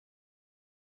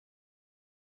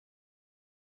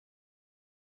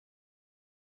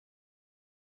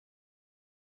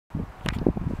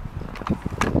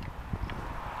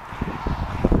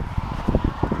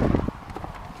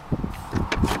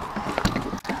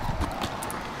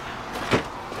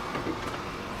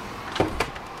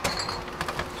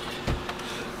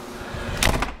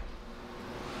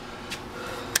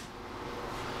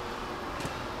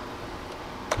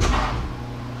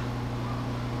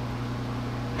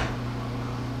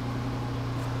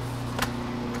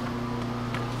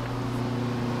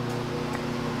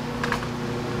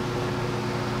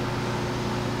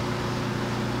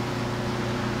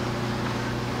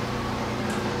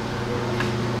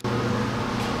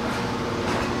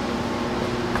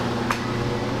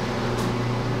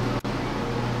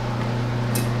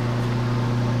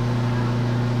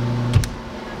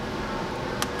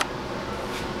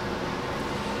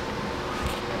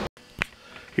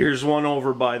Here's one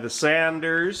over by the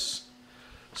sanders.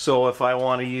 So if I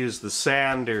want to use the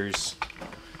sanders,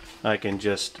 I can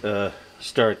just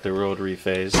start the rotary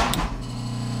phase.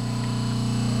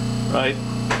 Right?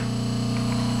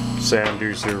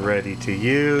 Sanders are ready to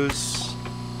use.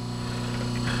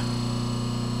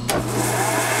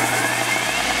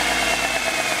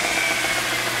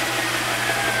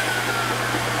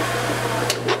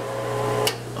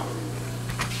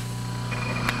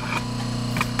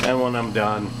 And when I'm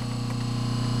done,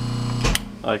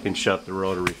 I can shut the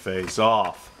rotary phase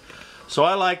off. So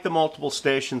I like the multiple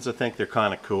stations. I think they're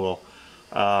kind of cool.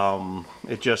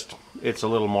 It's a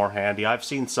little more handy. I've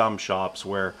seen some shops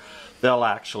where they'll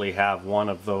actually have one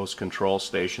of those control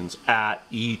stations at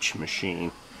each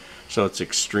machine. So it's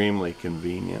extremely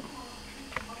convenient.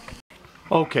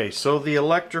 Okay, so the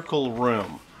electrical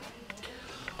room.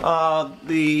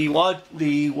 The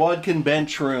Wadkin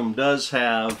bench room does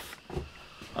have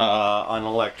an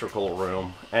electrical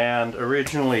room, and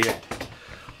originally it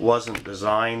wasn't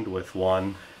designed with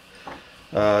one.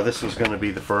 This was going to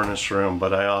be the furnace room,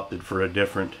 but I opted for a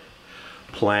different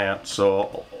plant.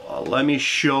 So let me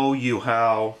show you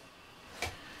how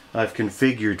I've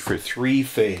configured for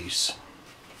three-phase.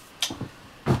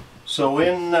 So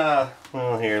in,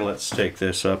 well, here, let's take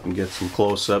this up and get some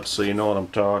close-ups so you know what I'm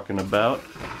talking about.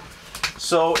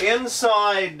 So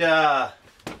inside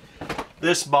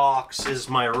this box is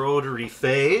my rotary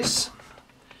phase,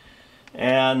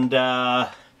 and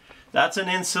that's an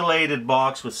insulated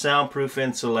box with soundproof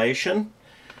insulation.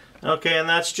 Okay, and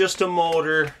that's just a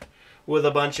motor with a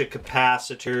bunch of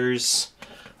capacitors.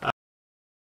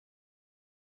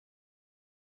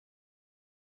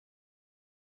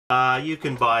 You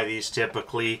can buy these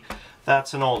typically.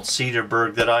 That's an old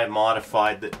Cedarburg that I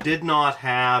modified that did not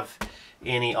have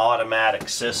any automatic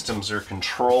systems or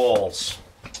controls.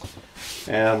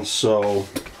 And so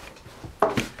a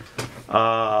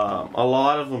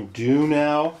lot of them do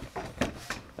now,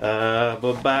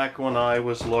 but back when I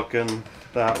was looking,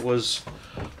 that was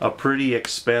a pretty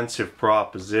expensive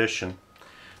proposition.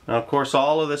 Now, of course,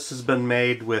 all of this has been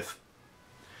made with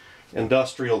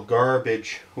industrial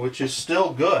garbage, which is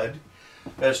still good.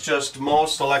 It's just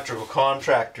most electrical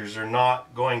contractors are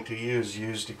not going to use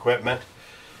used equipment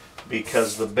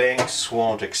because the banks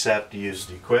won't accept used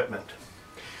equipment.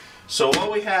 So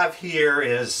what we have here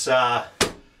is,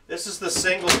 this is the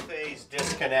single phase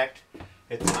disconnect.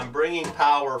 I'm bringing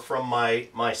power from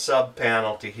my sub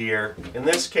panel to here. In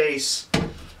this case,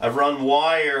 I've run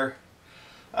wire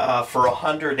for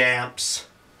 100 amps.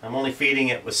 I'm only feeding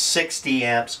it with 60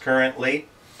 amps currently.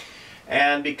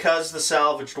 And because the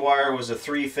salvaged wire was a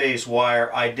three-phase wire,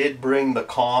 I did bring the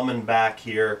common back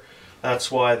here.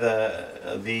 That's why the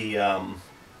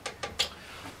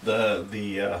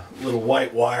little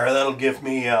white wire, that'll give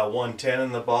me 110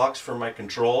 in the box for my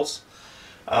controls.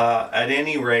 At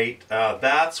any rate,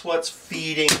 that's what's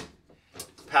feeding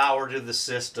power to the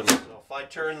system. So if I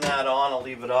turn that on, I'll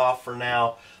leave it off for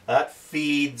now. That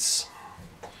feeds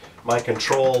my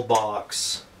control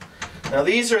box. Now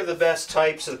these are the best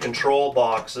types of control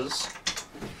boxes.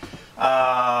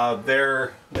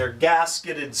 They're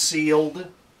gasketed sealed.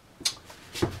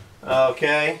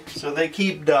 Okay, so they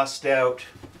keep dust out.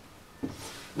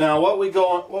 Now what we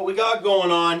got going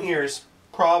on here is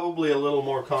probably a little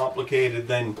more complicated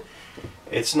than,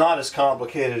 it's not as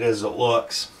complicated as it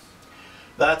looks.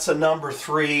 That's a number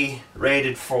 3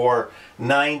 rated for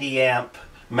 90 amp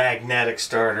magnetic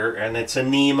starter, and it's a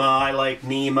NEMA. I like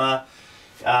NEMA,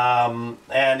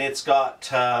 and it's got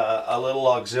a little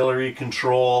auxiliary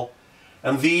control,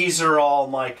 and these are all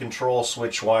my control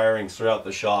switch wiring throughout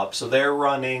the shop. So they're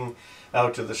running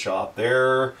out to the shop,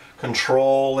 they're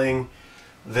controlling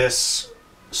this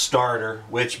starter,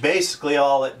 which basically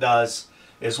all it does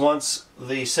is once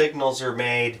the signals are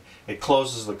made, it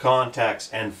closes the contacts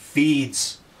and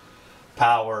feeds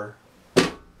power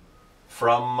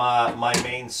from my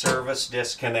main service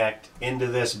disconnect into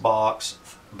this box,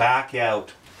 back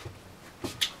out,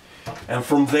 and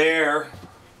from there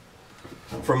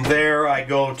I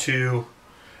go to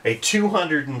a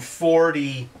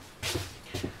 240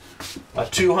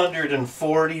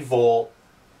 volt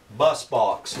bus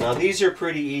box. Now these are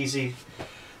pretty easy.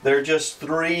 They're just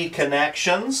 3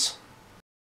 connections.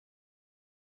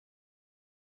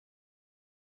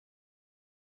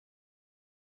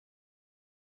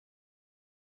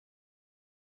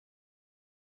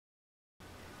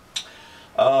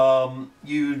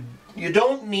 You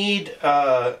don't need,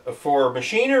 for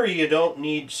machinery, you don't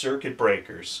need circuit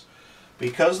breakers.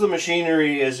 Because the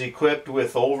machinery is equipped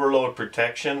with overload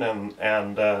protection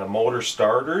and motor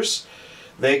starters,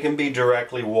 they can be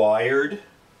directly wired.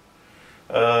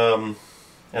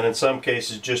 and in some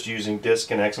cases just using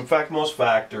disconnects. In fact, most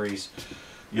factories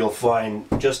you'll find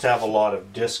just have a lot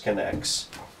of disconnects.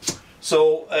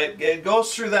 So it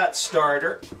goes through that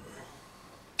starter.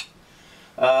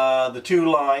 The two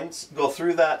lines go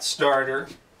through that starter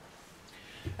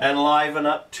and liven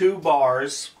up two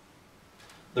bars,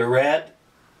 the red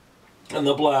and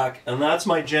the black, and that's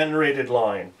my generated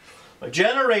line. My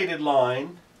generated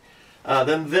line,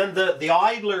 then the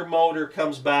idler motor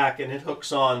comes back and it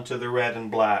hooks on to the red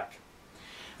and black.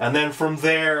 And then from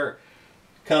there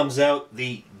comes out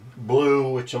the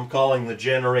blue, which I'm calling the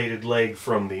generated leg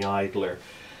from the idler.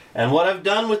 And what I've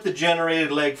done with the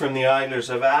generated leg from the idlers,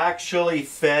 I've actually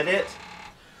fed it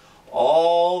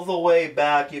all the way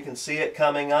back. You can see it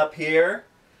coming up here,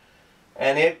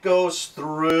 and it goes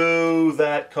through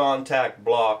that contact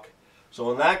block. So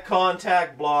when that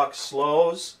contact block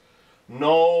slows,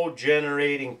 no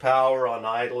generating power on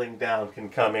idling down can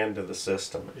come into the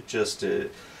system. It just,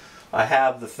 I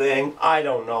have the thing. I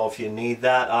don't know if you need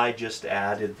that. I just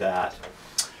added that.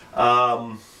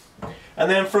 And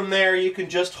then from there you can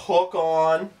just hook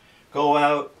on, go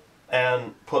out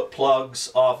and put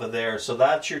plugs off of there. So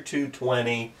that's your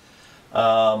 220.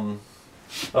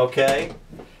 Okay.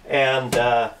 And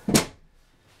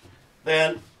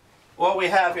then what we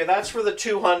have here, that's for the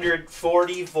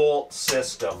 240 volt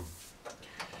system.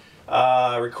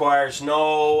 Requires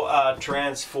no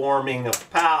transforming of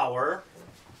power.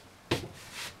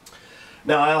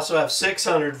 Now I also have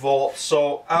 600 volts,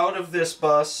 so out of this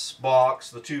bus box,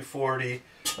 the 240,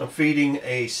 I'm feeding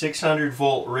a 600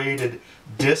 volt rated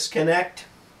disconnect,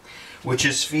 which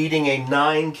is feeding a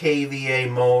 9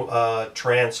 kVA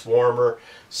transformer,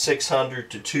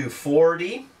 600 to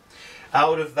 240.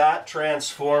 Out of that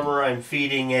transformer, I'm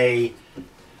feeding a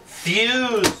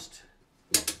fused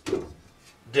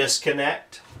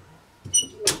disconnect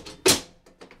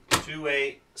to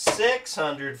a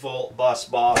 600 volt bus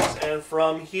box, and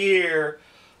from here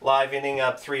livening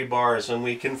up 3 bars, and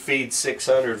we can feed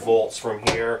 600 volts from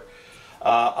here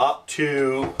up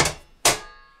to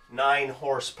 9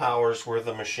 horsepower's worth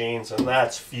of machines, and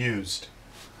that's fused.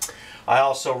 I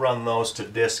also run those to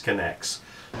disconnects.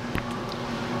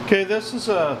 Okay, this is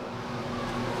a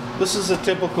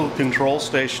typical control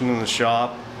station in the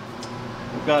shop.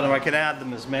 I've got them. I can add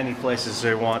them as many places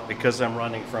as I want because I'm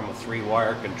running from a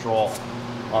 3-wire control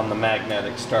on the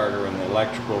magnetic starter in the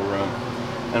electrical room.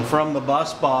 And from the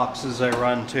bus boxes I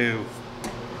run to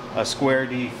a square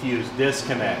D fused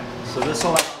disconnect. So this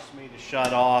allows me to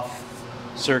shut off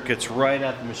circuits right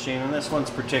at the machine, and this one's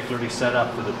particularly set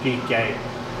up for the PK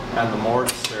and the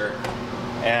mortiser.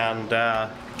 And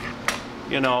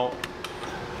you know,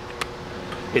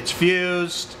 it's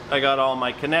fused. I got all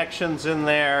my connections in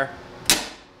there.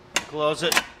 Close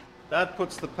it. That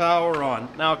puts the power on.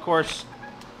 Now, of course,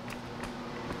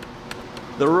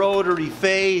 the rotary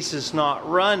phase is not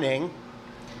running,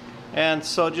 and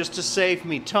so just to save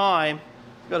me time,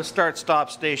 I've got a start-stop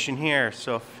station here.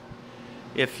 So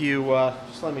if you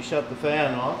just let me shut the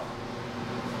fan off.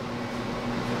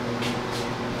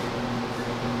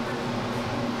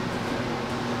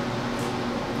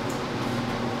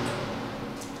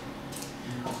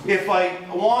 If I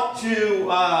want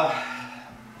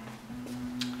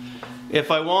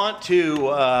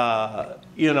to,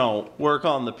 you know, work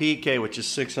on the PK, which is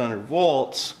 600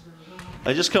 volts,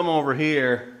 I just come over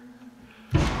here,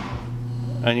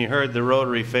 and you heard the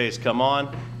rotary phase come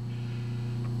on,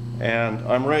 and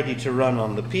I'm ready to run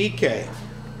on the PK.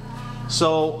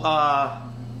 So,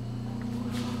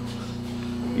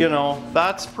 you know,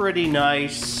 that's pretty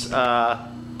nice,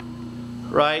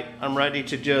 right? I'm ready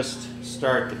to just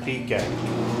start the PK.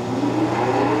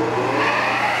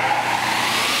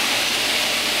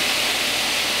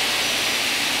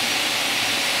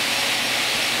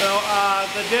 So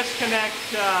the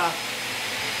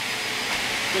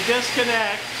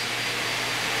disconnect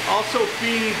also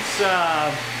feeds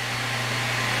a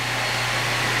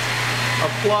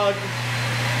plug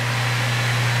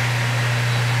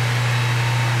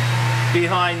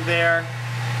behind there,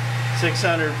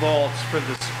 600 volts for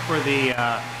the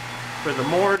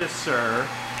mortiser,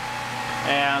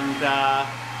 and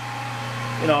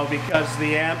you know, because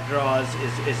the amp draw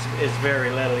is very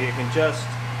little, you can just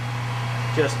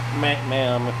make,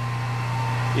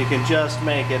 you can just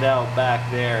make it out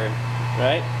back there,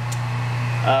 right?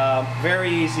 Very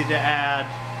easy to add.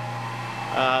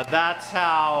 That's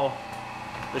how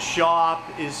the shop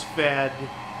is fed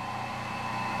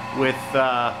with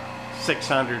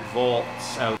 600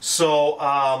 volts out. So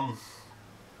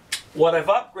what I've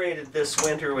upgraded this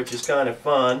winter, which is kind of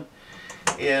fun,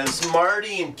 is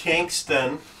Marty in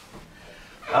Kingston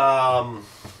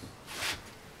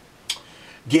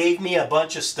gave me a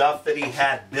bunch of stuff that he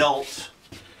had built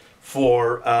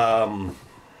for a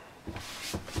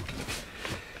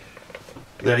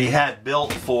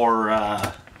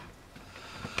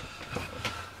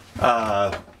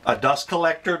dust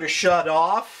collector to shut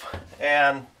off.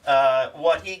 And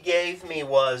what he gave me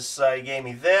was, he gave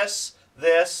me this,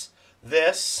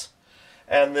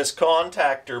 and this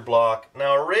contactor block.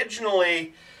 Now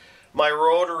originally my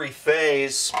rotary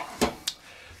phase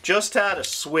just had a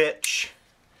switch,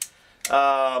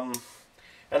 and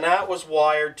that was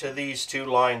wired to these two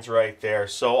lines right there.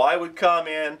 So I would come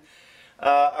in,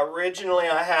 originally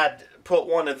I had put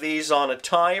one of these on a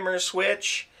timer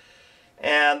switch,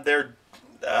 and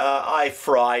I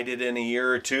fried it in a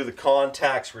year or two. The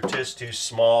contacts were just too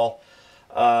small.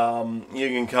 You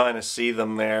can kind of see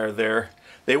them there.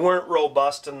 They weren't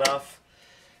robust enough.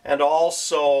 And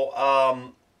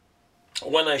also,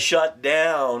 when I shut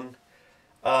down,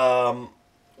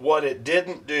 what it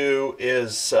didn't do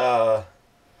is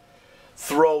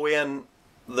throw in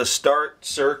the start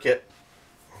circuit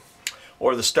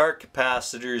or the start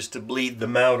capacitors to bleed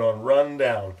them out on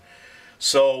rundown.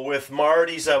 So with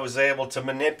Marty's, I was able to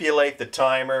manipulate the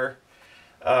timer.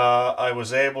 I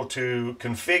was able to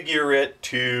configure it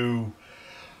to,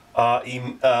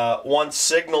 once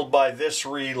signaled by this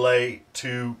relay,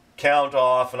 to count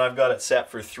off, and I've got it set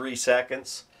for 3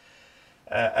 seconds.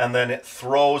 And then it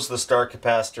throws the start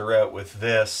capacitor out with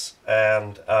this,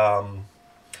 and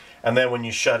then when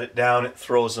you shut it down, it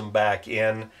throws them back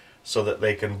in so that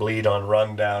they can bleed on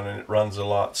rundown, and it runs a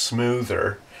lot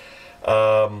smoother.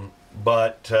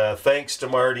 But thanks to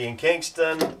Marty in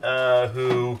Kingston,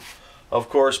 who of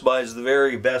course buys the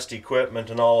very best equipment,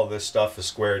 and all of this stuff is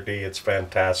Square D. It's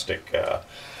fantastic.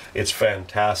 It's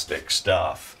fantastic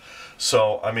stuff.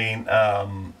 So I mean,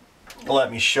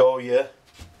 let me show you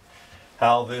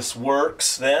how this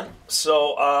works then.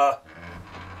 So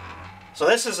so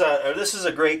this is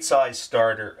a great size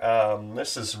starter.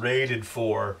 This is rated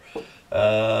for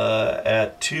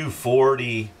at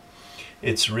 240.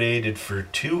 It's rated for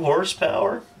 2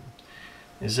 horsepower.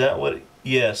 Is that what?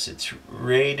 Yes, it's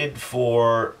rated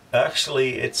for.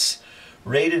 Actually, it's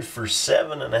rated for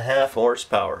 7.5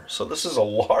 horsepower. So this is a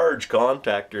large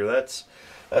contactor.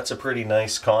 That's a pretty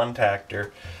nice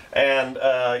contactor. And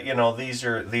you know, these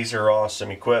are awesome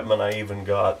equipment. I even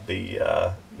got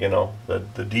the you know,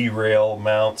 the derail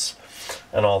mounts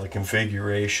and all the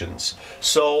configurations.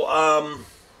 So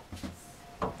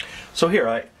so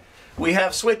here we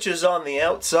have switches on the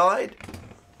outside.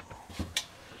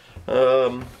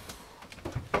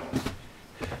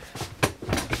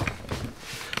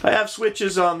 I have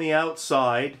switches on the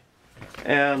outside,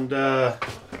 and well,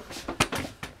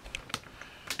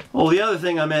 the other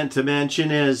thing I meant to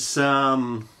mention is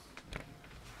Matt's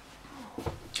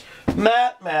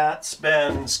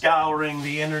been scouring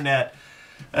the internet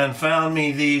and found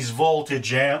me these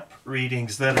voltage amp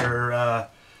readings that are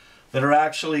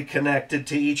actually connected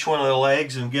to each one of the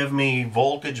legs and give me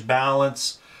voltage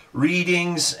balance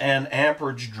readings and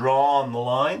amperage draw on the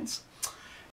lines.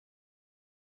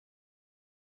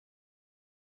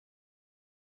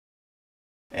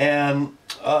 And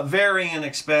very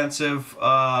inexpensive,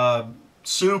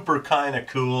 super kind of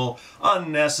cool,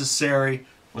 unnecessary,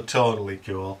 but totally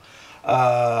cool.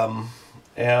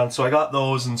 And so I got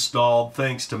those installed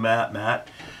thanks to Matt.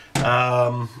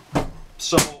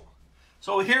 So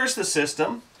here's the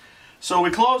system. So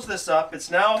we close this up. It's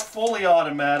now fully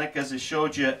automatic, as I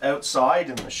showed you outside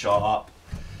in the shop.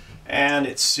 And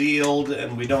it's sealed,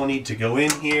 and we don't need to go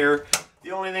in here. The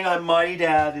only thing I might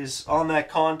add is on that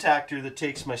contactor that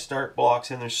takes my start blocks,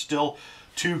 and there's still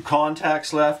 2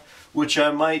 contacts left, which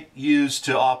I might use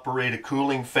to operate a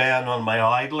cooling fan on my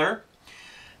idler.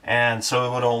 And so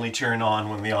it would only turn on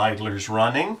when the idler's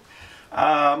running.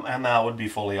 And that would be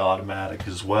fully automatic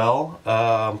as well.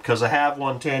 Because I have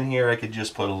 110 here, I could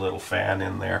just put a little fan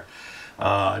in there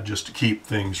just to keep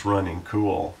things running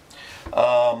cool.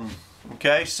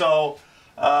 Okay, so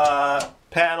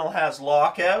panel has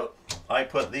lockout. I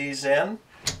put these in.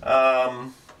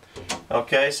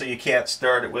 Okay, so you can't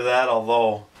start it with that,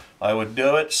 although I would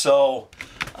do it. So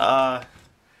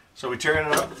so we turn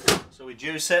it up, so we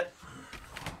juice it,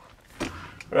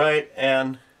 right,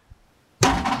 and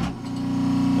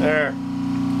there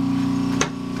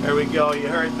we go. You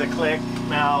heard the click.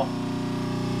 Now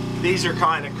these are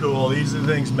kind of cool. These are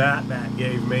the things Matt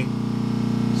gave me.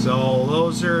 So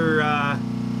those are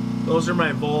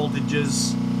my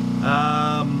voltages.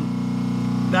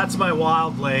 That's my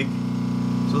wild leg.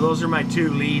 So those are my 2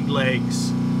 lead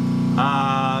legs.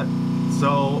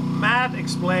 So Matt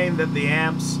explained that the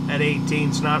amps at 18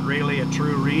 is not really a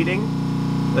true reading.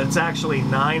 That's actually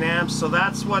 9 amps, so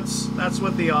that's what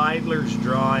the idler's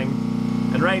drawing.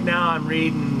 And right now I'm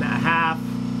reading a half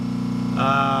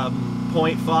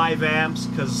 0.5 amps,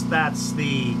 because that's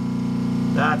the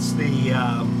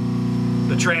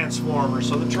transformer.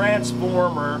 So the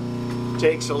transformer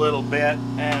takes a little bit,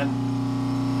 and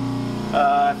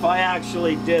if I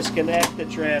actually disconnect the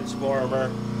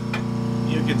transformer,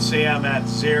 you can see I'm at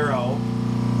 0,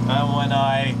 and when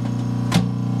I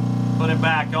put it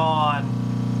back on,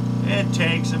 it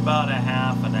takes about a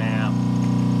half an amp.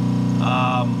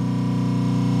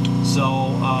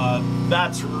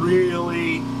 That's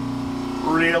really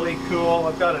cool.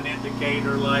 I've got an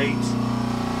indicator light.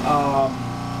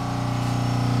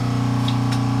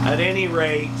 At any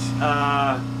rate,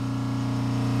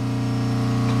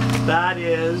 that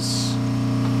is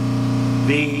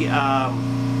the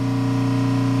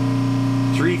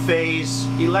 3-phase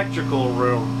electrical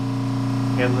room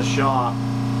in the shop.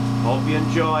 Hope you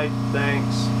enjoyed.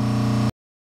 Thanks.